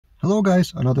Hello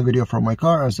guys, another video from my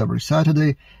car as every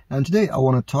Saturday, and today I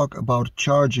want to talk about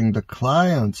charging the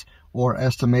clients or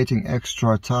estimating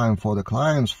extra time for the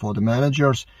clients, for the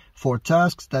managers, for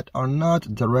tasks that are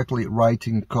not directly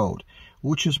writing code,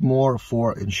 which is more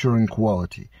for ensuring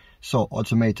quality. So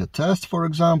automated tests, for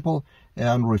example,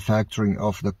 and refactoring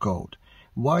of the code.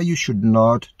 Why you should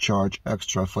not charge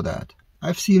extra for that?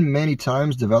 I've seen many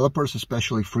times developers,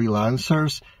 especially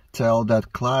freelancers, tell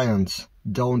that clients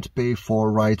don't pay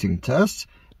for writing tests,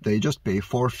 they just pay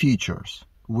for features,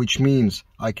 which means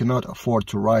I cannot afford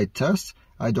to write tests,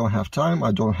 I don't have time,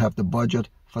 I don't have the budget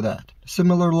for that.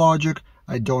 Similar logic,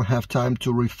 I don't have time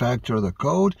to refactor the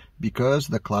code because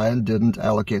the client didn't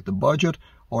allocate the budget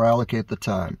or allocate the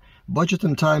time. Budget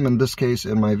and time in this case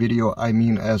in my video I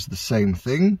mean as the same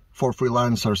thing. For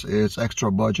freelancers it's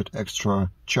extra budget, extra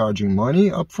charging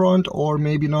money upfront or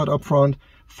maybe not upfront.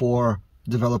 For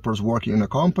developers working in a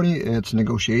company, it's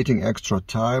negotiating extra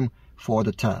time for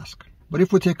the task. But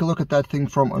if we take a look at that thing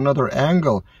from another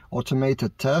angle,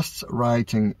 automated tests,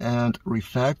 writing, and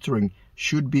refactoring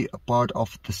should be a part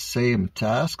of the same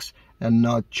tasks and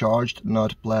not charged,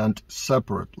 not planned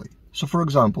separately. So for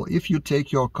example, if you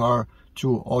take your car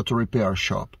to auto repair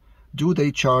shop, do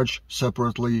they charge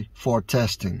separately for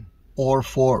testing? Or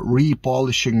for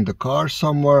repolishing the car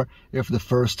somewhere if the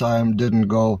first time didn't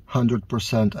go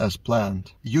 100% as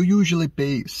planned? You usually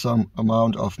pay some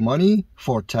amount of money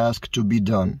for task to be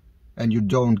done, and you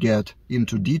don't get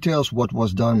into details what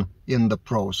was done in the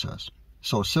process.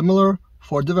 So similar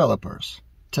for developers.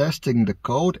 Testing the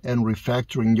code and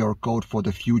refactoring your code for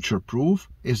the future proof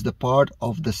is the part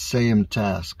of the same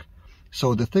task.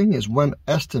 So the thing is, when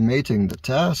estimating the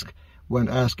task, when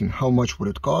asking how much would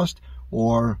it cost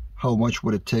or how much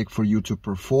would it take for you to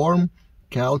perform,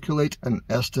 calculate and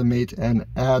estimate and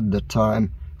add the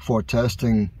time for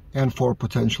testing and for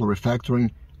potential refactoring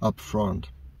up front.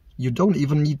 You don't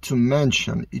even need to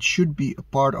mention, it should be a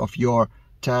part of your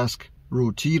task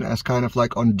routine as kind of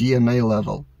like on DNA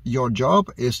level. Your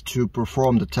job is to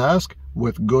perform the task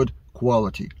with good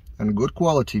quality. And good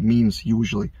quality means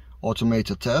usually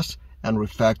automated tests and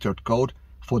refactored code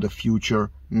for the future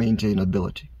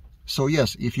maintainability. So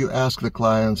yes, if you ask the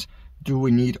clients, do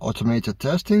we need automated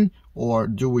testing or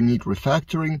do we need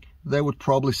refactoring? They would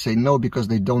probably say no because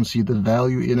they don't see the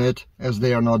value in it as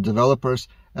they are not developers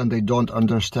and they don't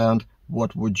understand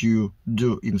what would you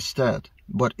do instead.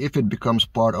 But if it becomes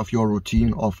part of your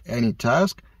routine of any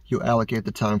task, you allocate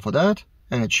the time for that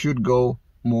and it should go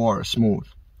more smooth.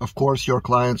 Of course, your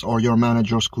clients or your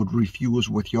managers could refuse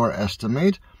with your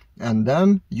estimate, and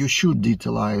then you should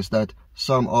detailize that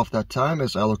some of that time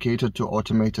is allocated to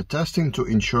automated testing to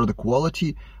ensure the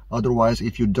quality. Otherwise,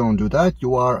 if you don't do that,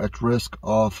 you are at risk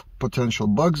of potential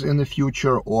bugs in the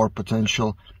future or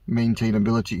potential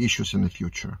maintainability issues in the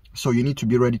future. So you need to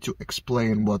be ready to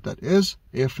explain what that is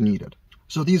if needed.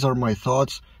 So these are my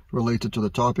thoughts related to the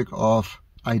topic of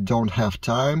I don't have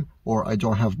time or I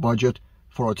don't have budget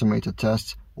for automated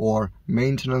tests or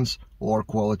maintenance or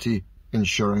quality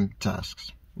ensuring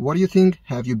tasks. What do you think?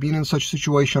 Have you been in such a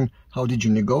situation? How did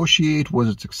you negotiate? Was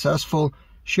it successful?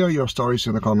 Share your stories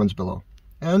in the comments below.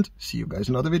 And see you guys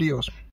in other videos.